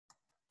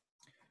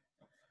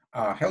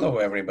Hello,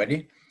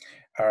 everybody.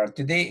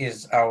 Today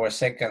is our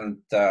second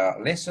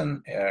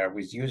lesson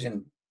with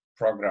using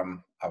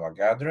program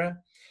Avogadro,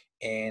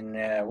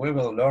 and we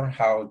will learn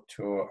how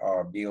to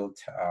build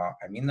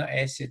amino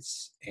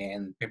acids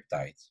and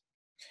peptides.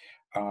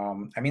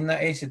 Amino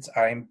acids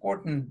are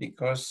important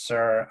because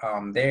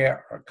they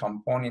are a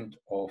component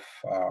of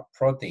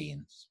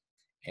proteins,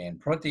 and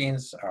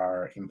proteins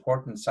are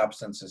important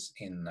substances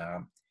in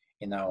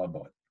our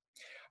body.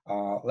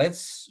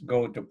 Let's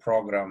go to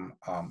program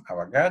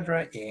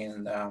Avogadro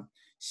and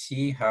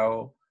see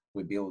how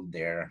we build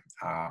their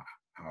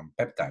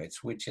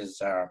peptides, which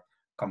is a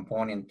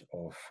component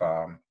of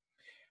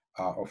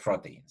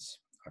proteins.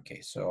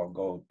 Okay, so I'll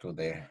go to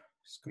the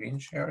screen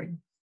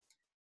sharing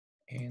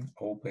and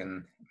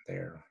open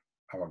their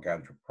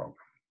Avogadro program.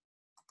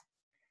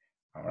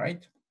 All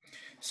right,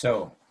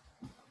 so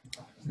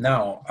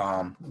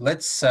now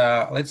let's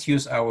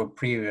use our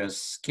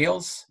previous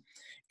skills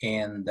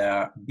and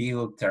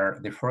build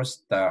the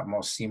first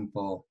most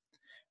simple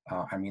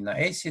amino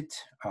acid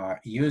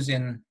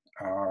using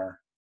our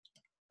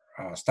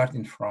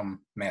starting from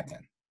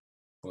methane.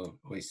 We'll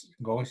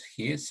go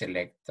here,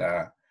 select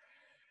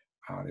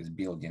this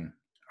building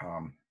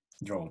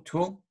draw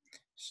tool.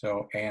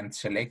 So, and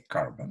select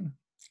carbon,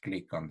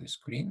 click on the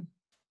screen.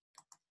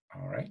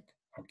 All right,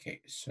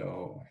 okay,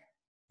 so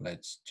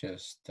let's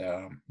just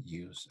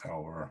use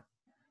our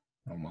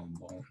normal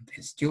bond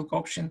and stilk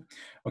option.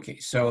 Okay,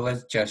 so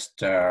let's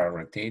just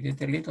rotate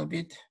it a little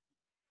bit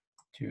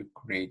to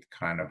create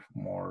kind of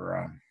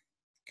more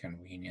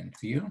convenient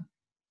view.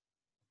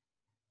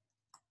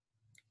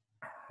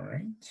 All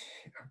right,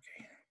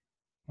 okay,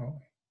 oh,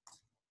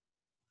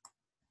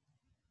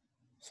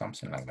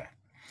 something like that.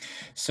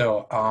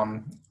 So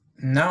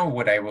now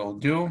what I will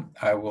do,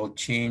 I will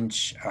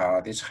change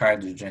this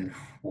hydrogen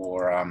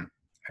for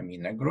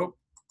amino group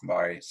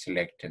by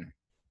selecting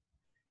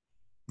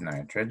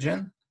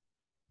nitrogen.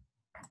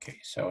 Okay,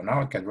 so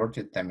now I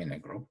converted the amino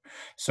group.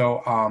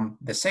 So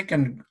the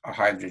second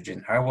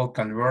hydrogen, I will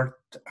convert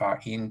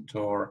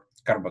into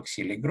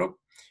carboxylic group.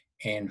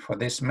 And for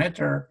this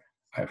matter,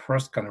 I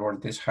first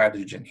convert this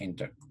hydrogen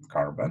into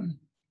carbon.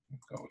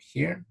 Go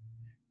here,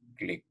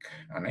 click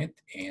on it,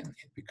 and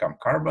it becomes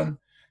carbon.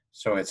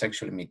 So it's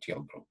actually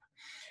methyl group.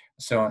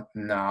 So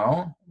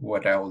now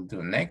what I will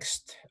do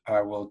next,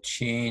 I will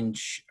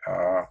change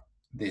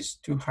this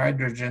 2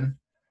 hydrogen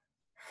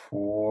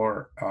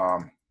for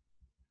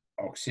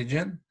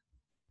oxygen.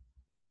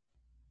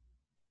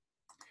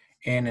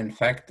 And in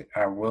fact,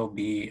 I will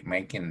be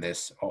making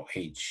this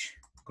OH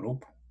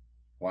group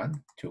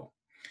 1, 2.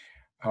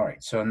 All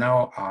right, so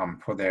now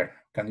for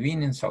their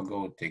convenience, I'll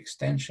go to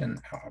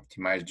extension,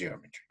 optimize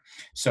geometry.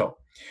 So,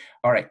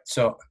 all right,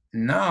 so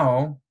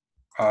now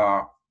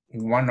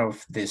one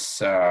of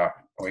this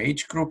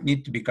OH group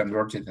need to be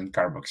converted in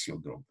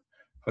carboxyl group.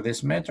 For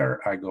this matter,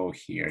 I go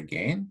here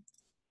again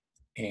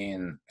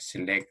and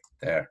select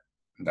the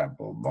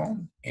double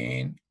bond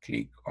and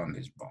click on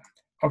this bond.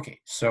 Okay,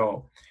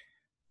 so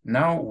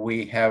now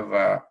we have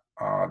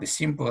the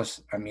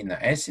simplest amino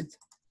acid,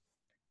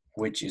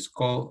 which is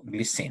called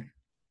glycine.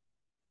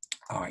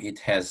 It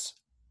has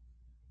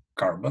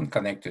carbon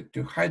connected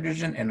to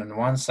hydrogen, and on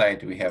one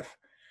side we have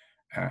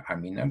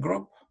amino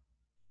group.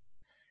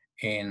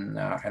 In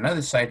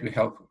another side we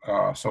have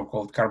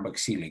so-called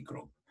carboxylic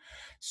group.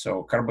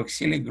 So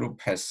carboxylic group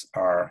has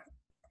our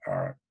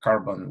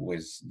carbon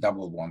with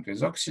double bond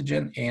with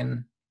oxygen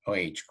and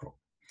OH group.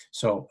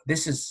 So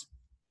this is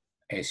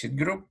acid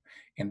group,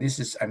 and this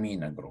is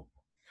amino group.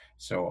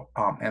 So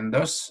and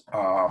those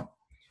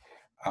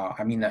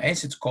amino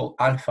acids called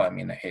alpha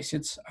amino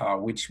acids,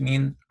 which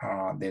mean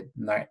that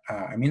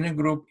amino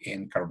group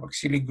and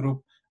carboxylic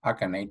group are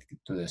connected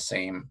to the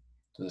same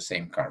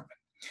carbon.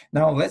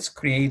 Now let's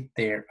create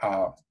their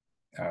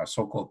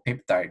so-called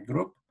peptide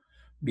group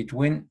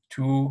between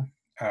 2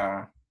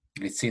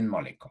 glycine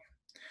molecules.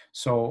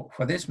 So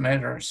for this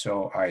matter,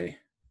 so I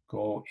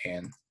go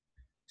and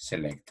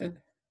select it,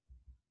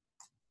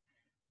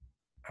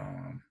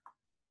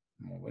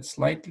 move it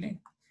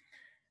slightly,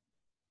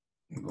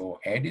 go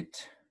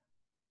edit,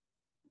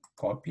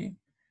 copy,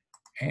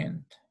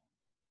 and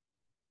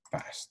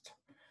paste.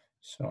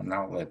 So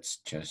now let's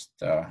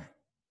just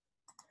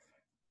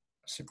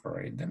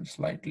separate them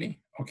slightly.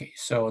 Okay,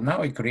 so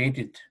now I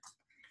created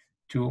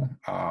two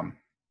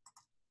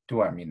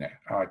amino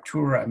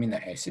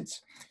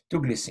acids,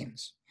 2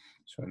 glycines.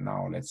 So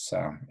now let's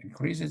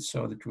increase it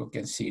so that we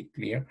can see it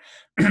clear.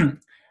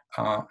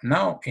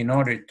 Now, in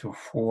order to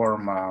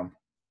form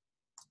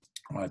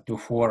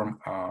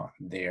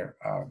their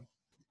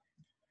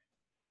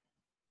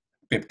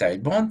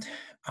peptide bond,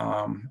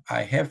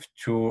 I have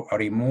to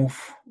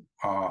remove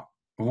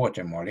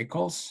water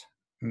molecules,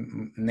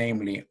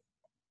 namely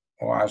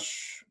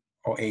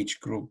OH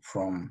group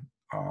from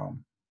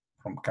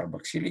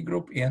carboxylic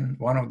group and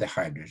one of the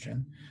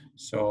hydrogen.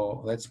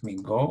 So let me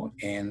go,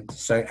 and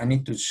so I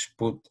need to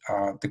put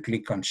to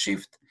click on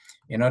shift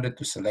in order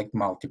to select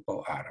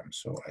multiple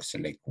atoms. So I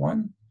select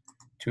 1,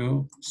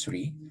 2,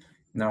 3.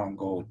 Now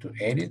go to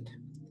edit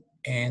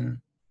and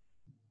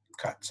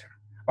cut.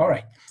 All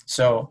right,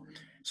 so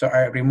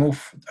I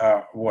remove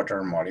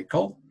water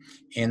molecule,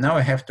 and now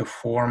I have to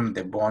form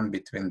the bond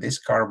between this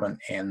carbon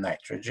and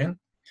nitrogen.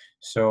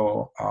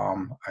 So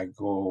I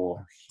go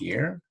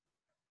here,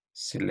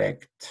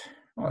 select,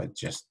 well,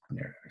 just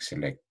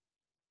select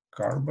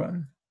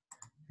carbon,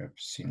 have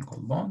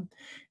single bond,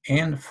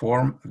 and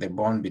form the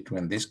bond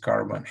between this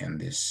carbon and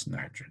this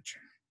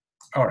nitrogen.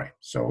 All right,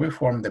 so we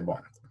form the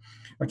bond.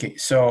 Okay,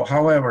 so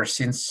however,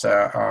 since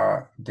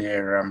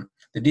the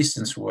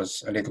distance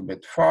was a little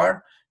bit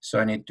far, so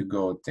I need to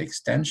go to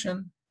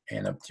extension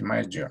and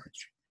optimize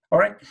geometry. All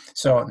right,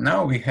 so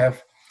now we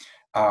have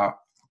a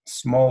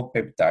small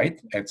peptide.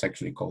 It's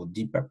actually called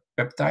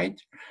peptide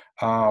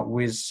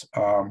with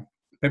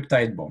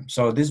peptide bond.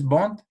 So this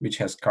bond, which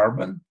has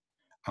carbon,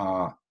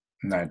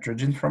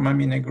 nitrogen from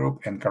amino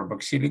group, and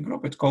carboxylic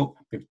group, it's called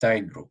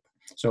peptide group.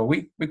 So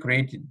we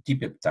created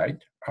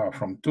dipeptide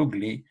from two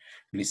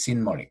glycine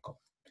molecule.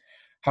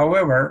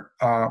 However,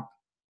 I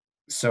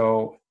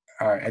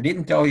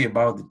didn't tell you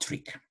about the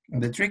trick.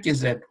 The trick is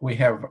that we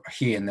have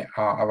here in the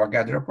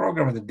Avogadro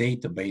program the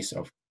database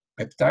of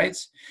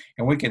peptides,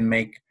 and we can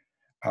make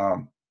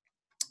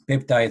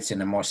peptides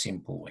in a more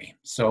simple way.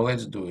 So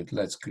let's do it.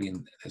 Let's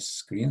clean the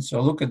screen.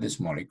 So look at this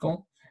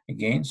molecule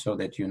again so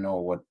that you know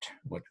what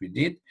we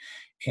did.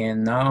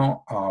 And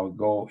now I'll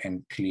go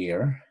and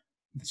clear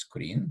the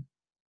screen.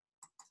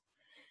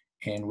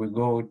 And we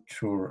go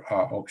to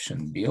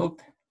option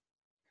build,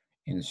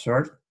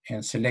 insert,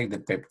 and select the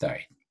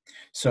peptide.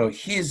 So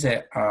here's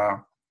a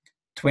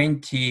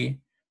 20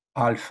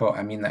 alpha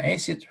amino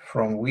acid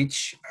from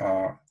which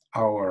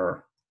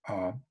our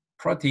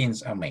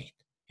proteins are made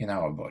in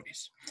our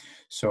bodies.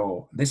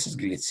 So this is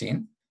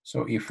glycine.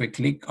 So if we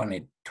click on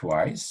it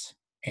twice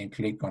and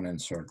click on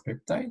insert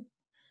peptide,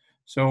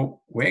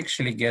 so we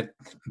actually get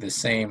the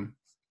same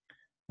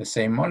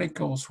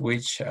molecules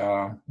which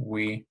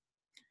we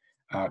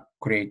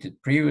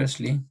created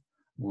previously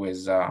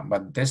with,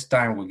 but this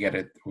time we get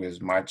it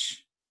with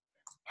much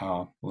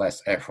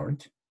less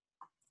effort.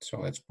 So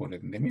let's put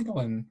it in the middle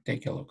and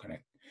take a look at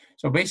it.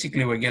 So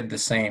basically we get the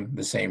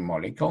same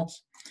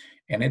molecules,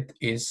 and it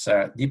is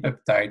a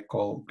dipeptide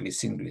called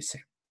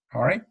glycine.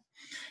 All right.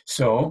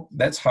 So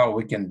that's how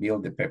we can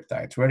build the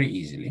peptides very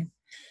easily.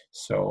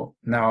 So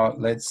now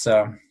let's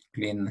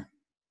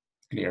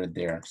clear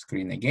their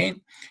screen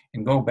again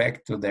and go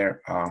back to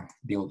their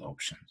build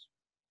options.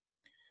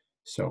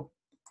 So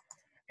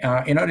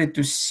in order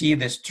to see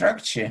the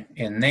structure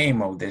and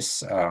name of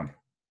this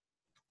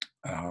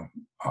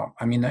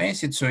amino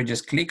acid, so you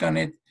just click on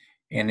it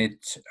and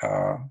it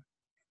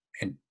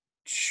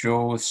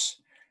shows,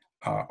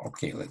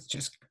 okay, let's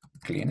just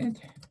clean it.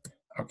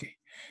 Okay,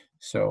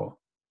 so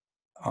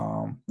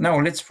now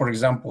let's, for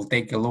example,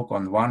 take a look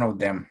on one of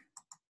them,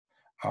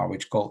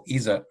 which called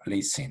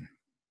isoleucine.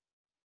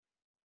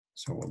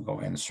 So we'll go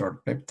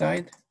insert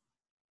peptide,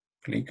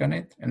 click on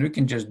it, and we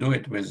can just do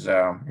it with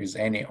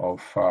any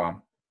of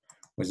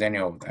the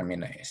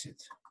amino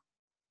acids.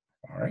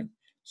 All right,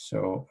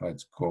 so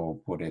let's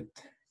go put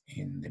it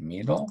in the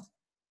middle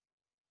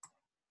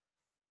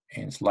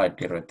and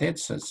slightly rotate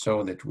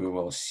so that we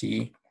will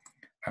see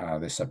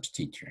the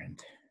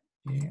substituent.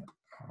 Yeah.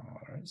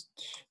 All right.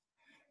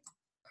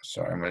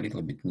 So I'm a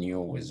little bit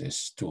new with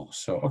this tool.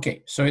 So,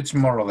 okay, so it's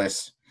more or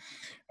less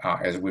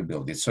as we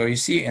build it. So you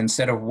see,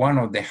 instead of one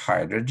of the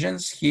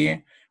hydrogens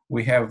here,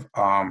 we have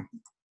a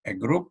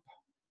group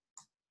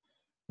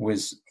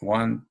with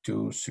 1,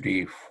 2,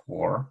 3,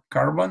 4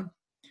 carbon,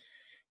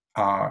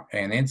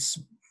 and it's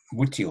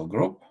butyl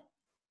group.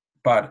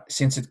 But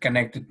since it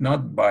connected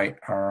not by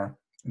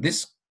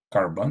this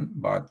carbon,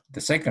 but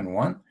the second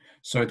one,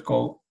 so it's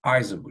called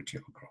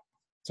isobutyl group.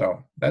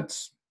 So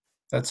that's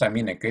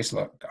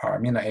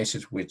amino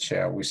acids which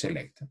we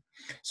selected.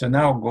 So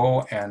now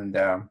go and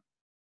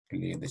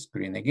clear the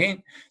screen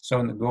again.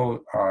 So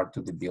go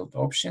to the build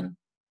option,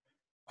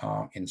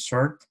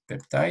 insert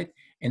peptide,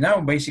 and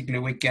now basically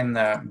we can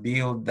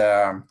build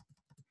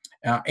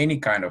any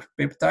kind of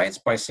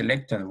peptides by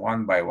selecting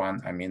one by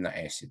one amino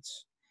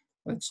acids.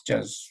 Let's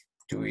just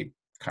do it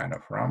kind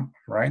of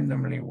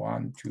randomly.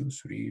 1, 2,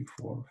 3,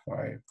 4,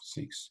 5,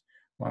 6.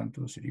 1,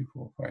 2, 3,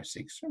 4, 5,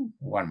 6.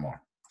 One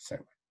more,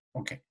 7.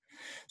 Okay.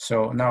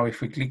 So now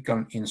if we click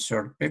on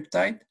insert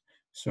peptide,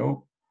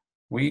 so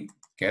we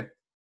get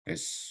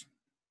this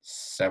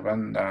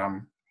 7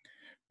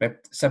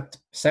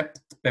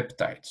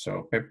 peptide.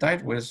 So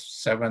peptide with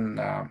 7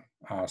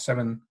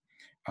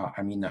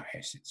 amino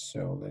acids.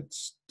 So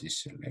let's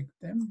deselect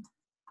them.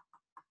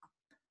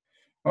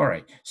 All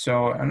right,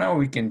 so now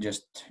we can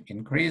just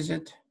increase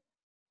it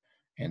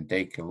and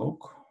take a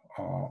look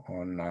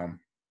on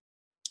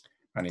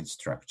its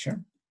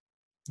structure.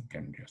 You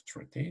can just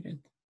rotate it.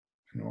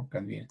 More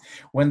convenient.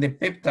 When the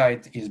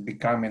peptide is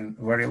becoming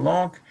very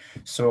long,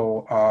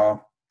 so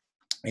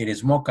it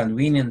is more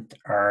convenient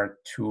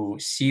to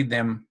see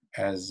them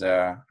as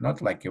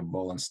not like a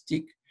ball and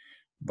stick,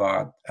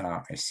 but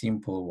a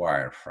simple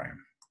wireframe.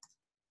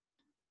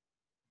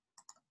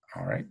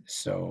 All right,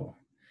 so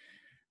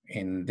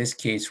in this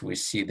case, we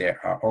see there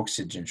are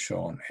oxygen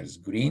shown as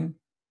green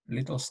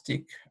little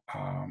stick,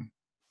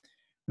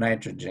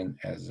 nitrogen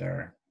as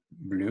our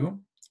blue,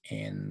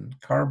 and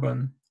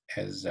carbon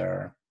as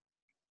our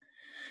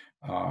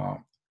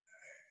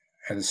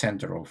at the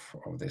center of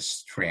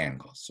this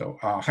triangle. So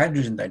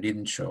hydrogen I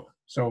didn't show.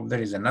 So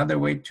there is another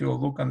way to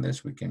look on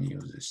this. We can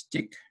use a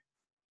stick,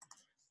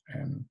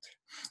 and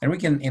we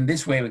can, in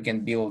this way, we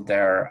can build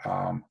their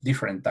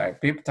different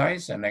type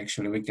peptides, and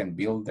actually we can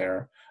build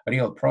their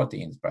real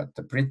proteins, but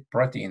the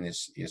protein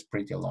is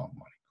pretty long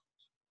molecule.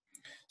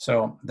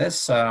 So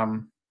this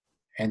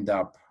end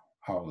up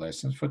our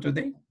lessons for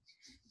today.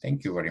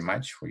 Thank you very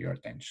much for your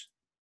attention.